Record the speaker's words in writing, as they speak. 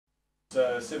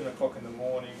It's 7 o'clock in the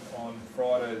morning on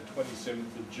Friday the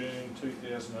 27th of June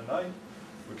 2008.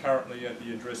 We're currently at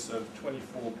the address of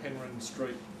 24 Penryn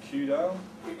Street, Kewdale.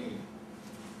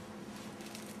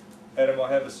 Adam, I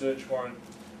have a search warrant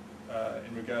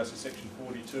in regards to section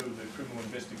 42 of the Criminal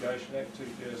Investigation Act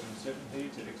 2007 here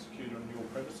to execute on your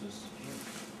premises.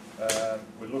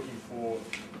 We're looking for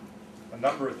a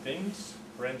number of things: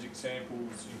 forensic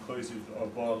samples inclusive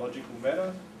of biological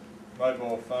matter,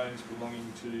 mobile phones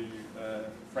belonging to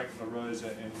Frank LaRosa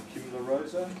and Kim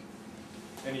LaRosa,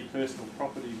 any personal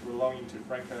property belonging to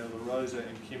Franco LaRosa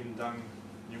and Kim Dung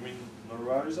Nguyen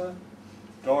LaRosa,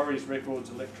 diaries,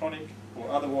 records, electronic or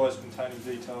otherwise containing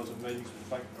details of meetings with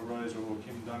Frank LaRosa or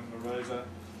Kim Dung LaRosa,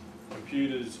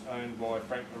 computers owned by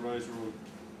Frank LaRosa or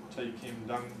T. Kim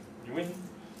Dung Nguyen,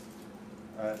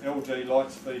 LG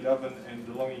Lightspeed oven and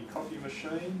DeLonghi coffee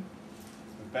machine,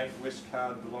 a Bank West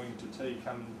card belonging to T.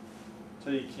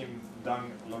 Kim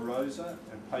Dung LaRosa,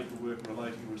 and paperwork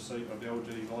relating to receipt of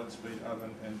LG Lightspeed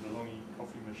oven and DeLonghi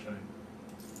coffee machine.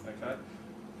 Okay.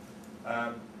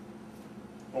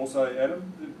 Also,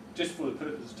 Adam, just for the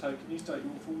purpose of can you state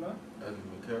your full name? Adam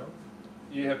Mikhail.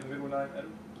 You have the middle name,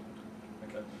 Adam?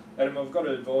 Okay. Adam, I've got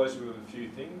to advise you of a few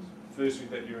things. Firstly,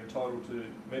 that you're entitled to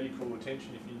medical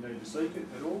attention if you need to seek it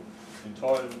at all,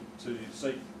 entitled to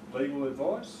seek legal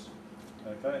advice.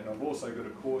 Okay, and I've also got to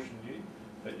caution you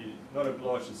that you're not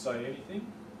obliged to say anything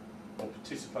or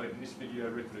participate in this video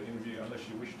record or interview unless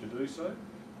you wish to do so,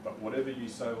 but whatever you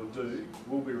say or do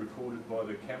will be recorded by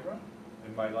the camera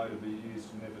and may later be used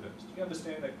in evidence. Do you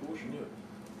understand that caution? Yeah.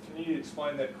 Can you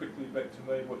explain that quickly back to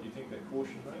me, what you think that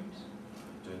caution means?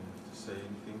 I don't have to say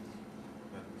anything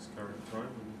at this current time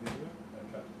in the video.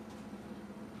 Okay.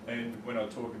 And when I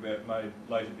talk about may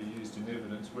later be used in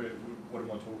evidence, what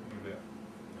am I talking about?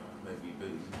 Maybe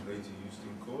later used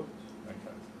in court.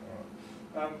 Okay,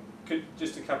 all right.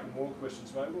 Just a couple more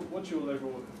questions, mate. What's your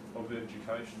level of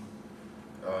education?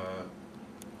 I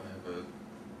have a,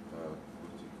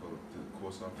 what do you call it, the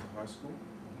course after high school.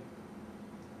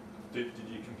 Did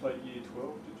you complete year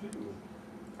 12, did you?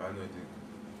 Or? I know I did.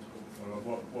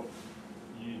 What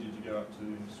year did you go up to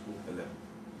in school? 11.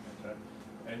 Okay.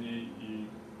 And you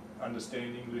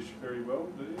understand English very well,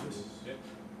 do you? Yes. Yeah.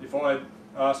 If I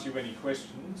ask you any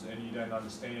questions and you don't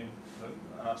understand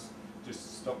them,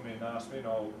 just stop me and ask me, and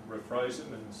I'll rephrase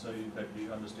them and see that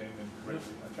you understand them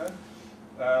correctly. Okay.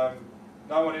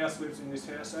 No one else lives in this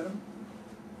house, Adam?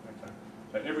 Okay.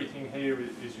 So everything here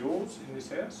is yours in this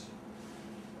house?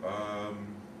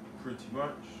 Pretty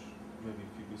much. Maybe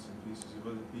a few bits and pieces of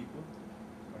other people.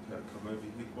 Okay. Come over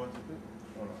here quite a bit.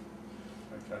 All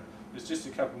right. Okay. There's just a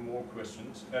couple more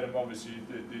questions. Adam, obviously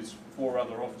there's 4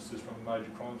 other officers from the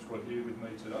Major Crime Squad here with me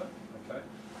today. Okay.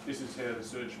 This is how the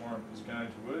search warrant is going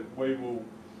to work. We will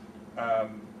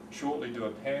shortly do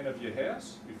a pan of your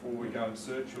house before we go and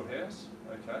search your house.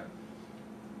 Okay.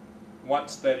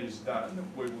 Once that is done,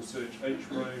 we will search each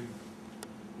room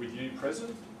with you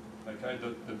present. Okay.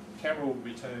 The camera will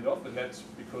be turned off, and that's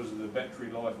because of the battery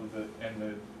life of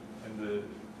and the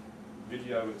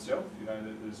video itself. You know,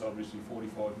 there's obviously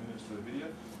 45 minutes for the video.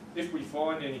 If we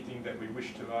find anything that we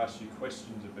wish to ask you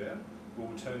questions about,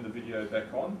 we'll turn the video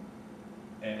back on,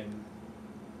 and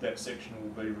that section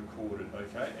will be recorded,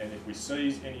 okay? And if we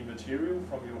seize any material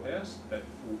from your house, that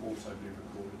will also be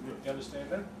recorded. You understand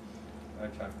that?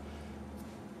 Okay.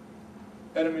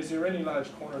 Adam, is there any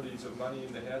large quantities of money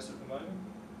in the house at the moment?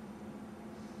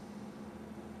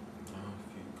 A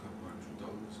couple $100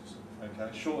 or something.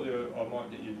 Okay, shortly I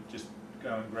might get you to just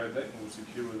go and grab that and we'll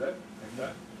secure that,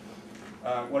 okay?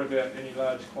 What about any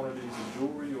large quantities of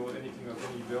jewellery or anything of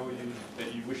any value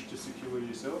that you wish to secure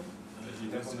yourself? As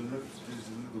you have on the premises? Just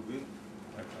a little bit.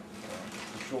 Okay.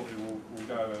 So shortly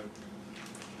we'll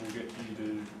get you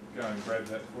to go and grab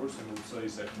that for us, and we'll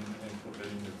seize that and put that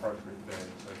in the appropriate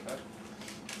bags. Okay.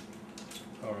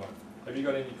 All right. Have you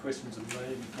got any questions of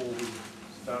me before we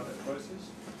start that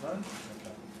process? No.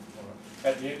 Okay. All right.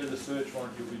 At the end of the search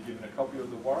warrant, you'll be given a copy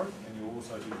of the warrant, and you'll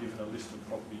also be given a list of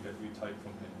property that we take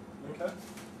from him. Okay.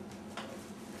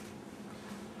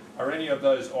 Are any of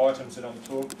those items that I'm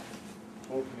talking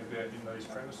about in these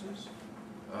premises?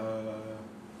 I'm not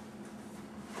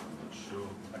sure.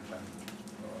 Okay.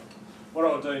 All right. What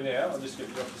I'll do now, I'll just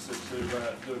get the officer to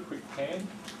do a quick pan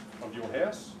of your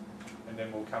house, and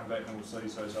then we'll come back and we'll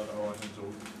seize those other items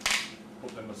or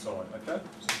put them aside. Okay?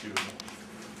 Secure them.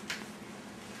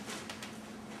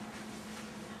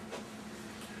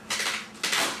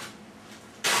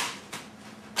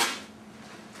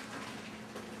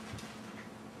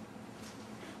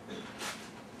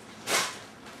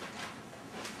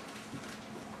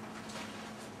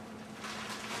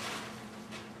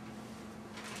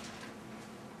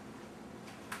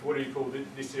 what do you call this?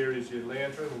 This area is your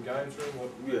lounge room or games room?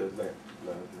 What? Yeah,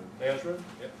 Lounge room?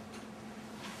 Yep.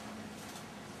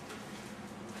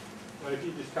 Well, if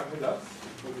you just come with us,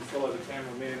 we'll just follow the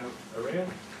cameraman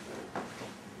around.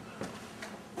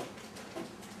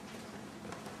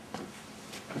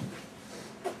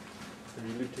 Have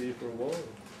you lived here for a while?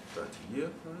 About a year,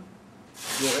 right?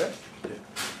 Your house? Yeah.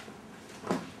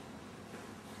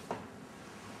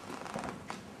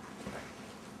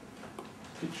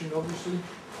 Kitchen, obviously.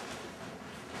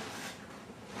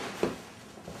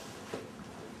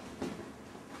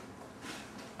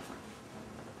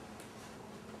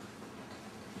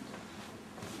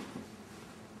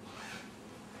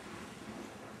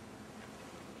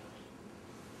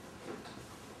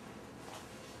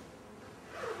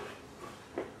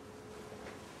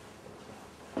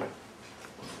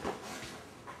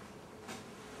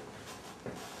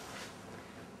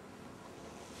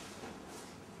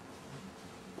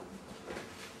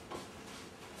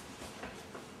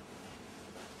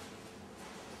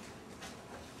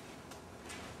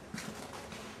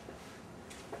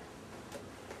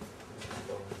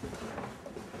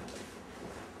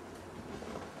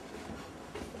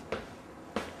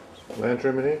 Lounge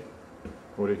room in here?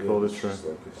 What do you call this room? It's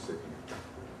like a second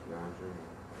lounge room.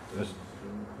 This,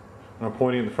 I'm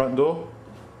pointing at the front door?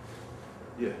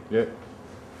 Yeah. Yeah.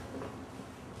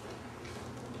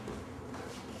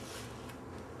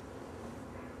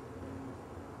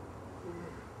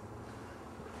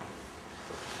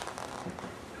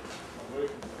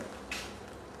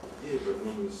 Yeah, but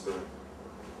none of the stuff.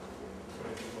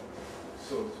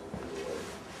 So,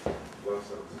 last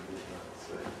time was a big night,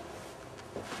 so.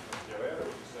 Go out or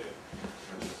you see it?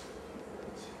 I just,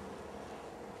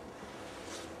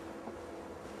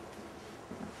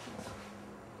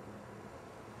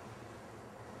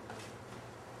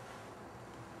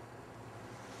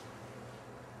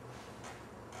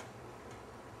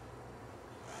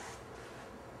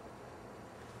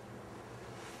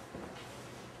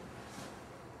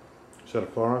 Is that a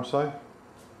firearm safe?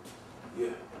 yeah.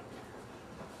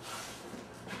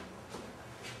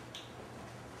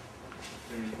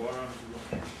 Any firearms?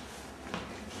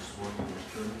 Just one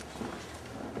insurance.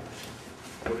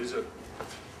 What is it?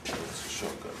 It's a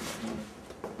shotgun.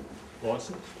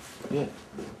 License? Yeah.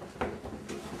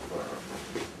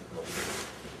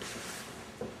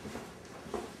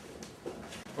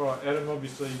 Alright, Adam,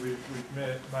 obviously we've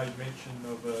made mention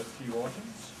of a few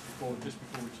items just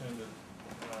before we turn the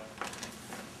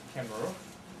camera off.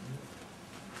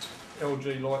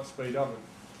 LG light speed oven.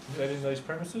 Is that in these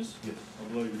premises? Yes. I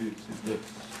believe it is. Yes.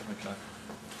 Okay.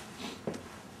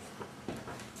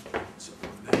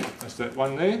 That's that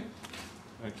one there?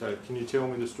 Okay, can you tell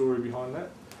me the story behind that?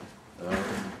 Yeah,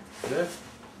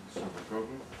 it's not a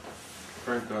problem.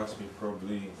 Frank asked me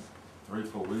probably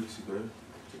 3-4 weeks ago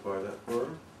to buy that for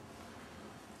him.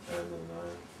 And then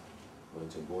I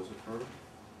went and bought it for him.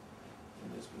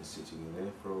 And it's been sitting in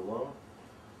there for a while.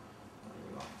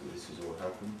 And after this has all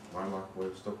happened, my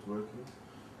microwave stopped working.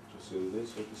 Just the other day,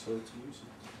 so I decided to use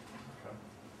it. Okay.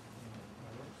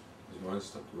 Because mine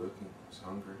stopped working, I was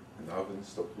hungry. And the oven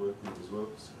stopped working as well.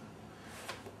 So.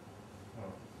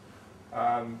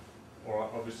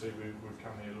 Alright, obviously we've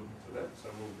come here looking for that, so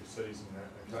we'll be seizing that,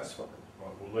 okay? That's fine.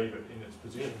 Right, we'll leave it in its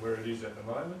position where it is at the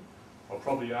moment. I'll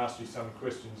probably ask you some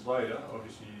questions later.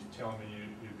 Obviously you're telling me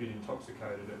you're a bit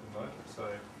intoxicated at the moment, so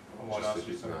I might ask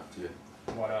you some.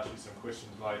 I might ask you some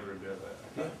questions later about that,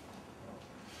 okay?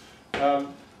 Yeah.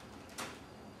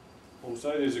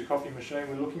 Also, there's a coffee machine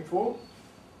we're looking for.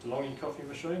 DeLonghi coffee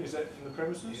machine, is that in the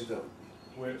premises? Yeah,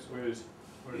 Where is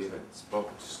that? It's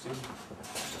bubbled still.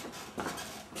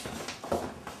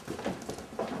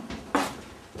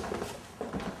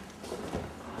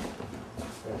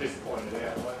 Just pointed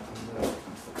out,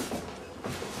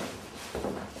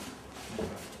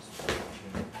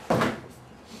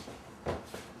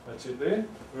 That's it there.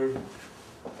 Right.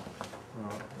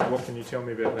 What can you tell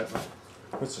me about that, mate?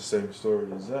 It's the same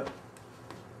story as that.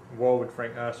 Why would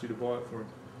Frank ask you to buy it for him?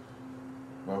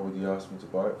 Why would he ask me to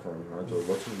buy it for him? I do a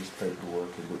lot of his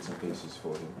paperwork and bits and pieces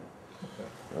for him. Okay.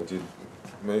 I did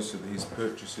most of his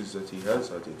purchases that he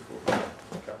has, I did for him.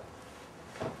 Okay.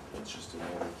 It's just a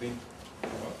normal thing.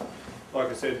 Right. Like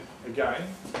I said, again,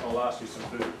 I'll ask you some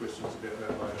further questions about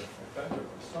that later. Okay,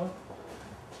 this time.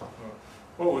 Right.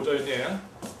 What we'll do now,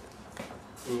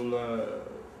 we'll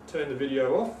turn the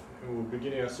video off and we'll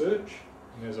begin our search.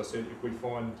 And as I said, if we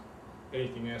find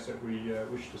anything else that we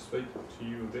wish to speak to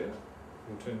you about,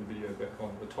 we'll turn the video back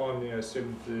on. The time now is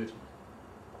 7:30.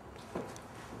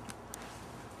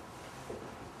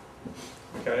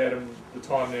 Okay, Adam, the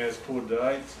time now is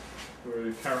 7:45.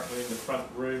 We're currently in the front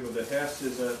room of the house.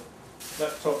 There's a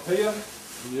laptop here,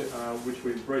 Yeah. which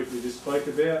we briefly just spoke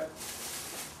about.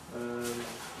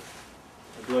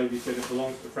 I believe you said it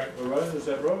belongs to Frank LaRosa, is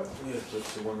that right? Yeah,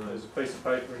 that's the one There's a piece of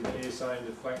paper in here saying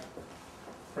to Frank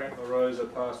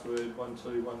LaRosa, password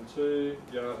 1212,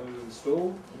 Yahoo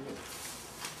install. Yeah.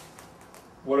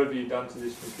 What have you done to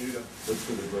this computer? That's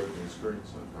got a broken screen,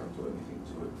 so I can't do anything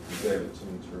to it. He gave it to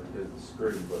me to repair the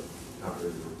screen, but can't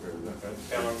really repair that. Okay.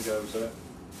 How long ago was that?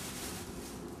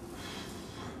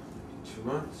 2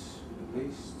 months, at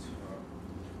least.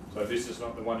 So this is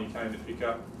not the one you came to pick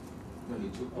up? No, he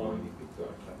took the one he picked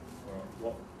up. Okay.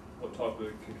 Alright. What type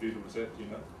of computer was that, do you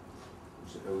know? It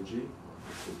was LG, like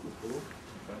I said before.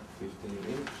 Okay.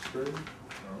 15-inch screen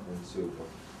and silver.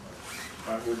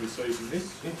 We'll be seizing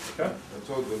this. Yeah. Okay. I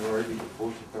told them already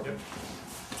before to come. Yep.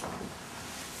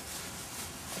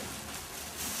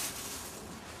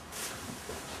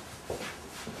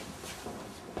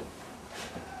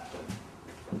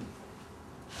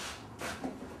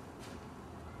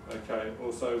 Okay,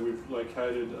 also we've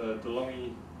located a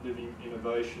DeLonghi Living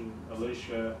Innovation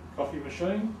Alicia coffee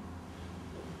machine.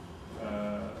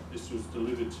 This was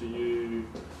delivered to you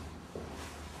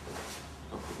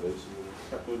a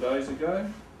couple of days ago.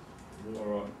 All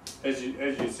right. As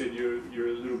you said, you're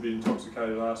a little bit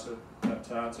intoxicated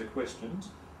to answer questions.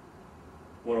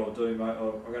 What I'll do, mate,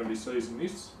 I'm going to be seizing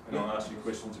this, and I'll ask you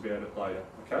questions about it later.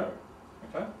 Okay?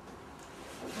 Okay.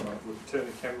 All right. We'll turn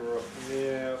the camera off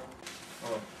now.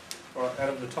 All right,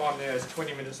 Adam. The time now is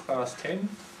 20 minutes past 10.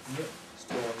 Yep.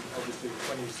 Still on, obviously,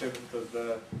 27th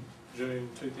of June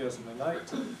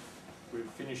 2008. We've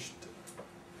finished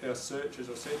our search, as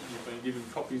I said. You've been given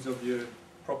copies of your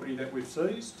property that we've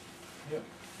seized. Yep.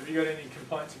 Have you got any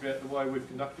complaints about the way we've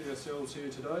conducted ourselves here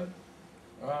today?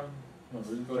 Not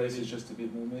really. The place is just a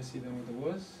bit more messy than what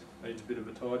it was. Needs a bit of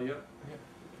a tidy up. Yep.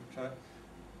 Okay.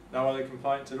 No other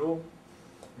complaints at all?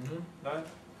 Mm-hmm. No?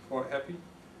 Quite happy?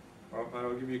 All right, mate,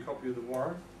 I'll give you a copy of the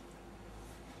warrant.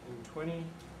 In 20.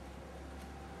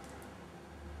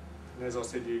 And as I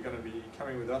said, you're going to be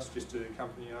coming with us just to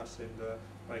accompany us and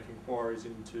make inquiries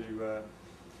into you.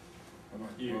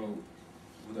 Well,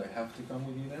 would I have to come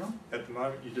with you now? At the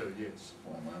moment, you do, yes.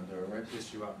 Or am I under arrest?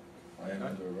 Yes, you are. I am Okay.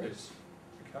 under arrest. Yes.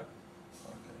 Okay.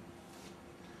 Okay.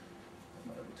 Am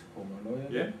I able to call my lawyer?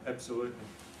 Yeah, absolutely.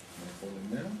 Can I call him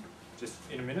now? Just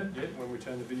in a minute, yeah, when we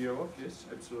turn the video off, yes,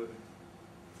 absolutely.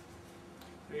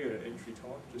 Have you got an entry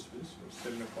time just for this, or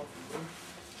 7 o'clock as well?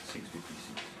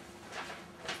 6:56.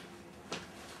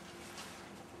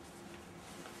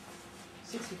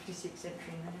 6:56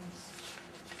 entry names.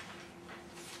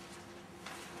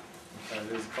 Okay,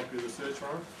 there's a copy of the search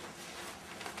warrant.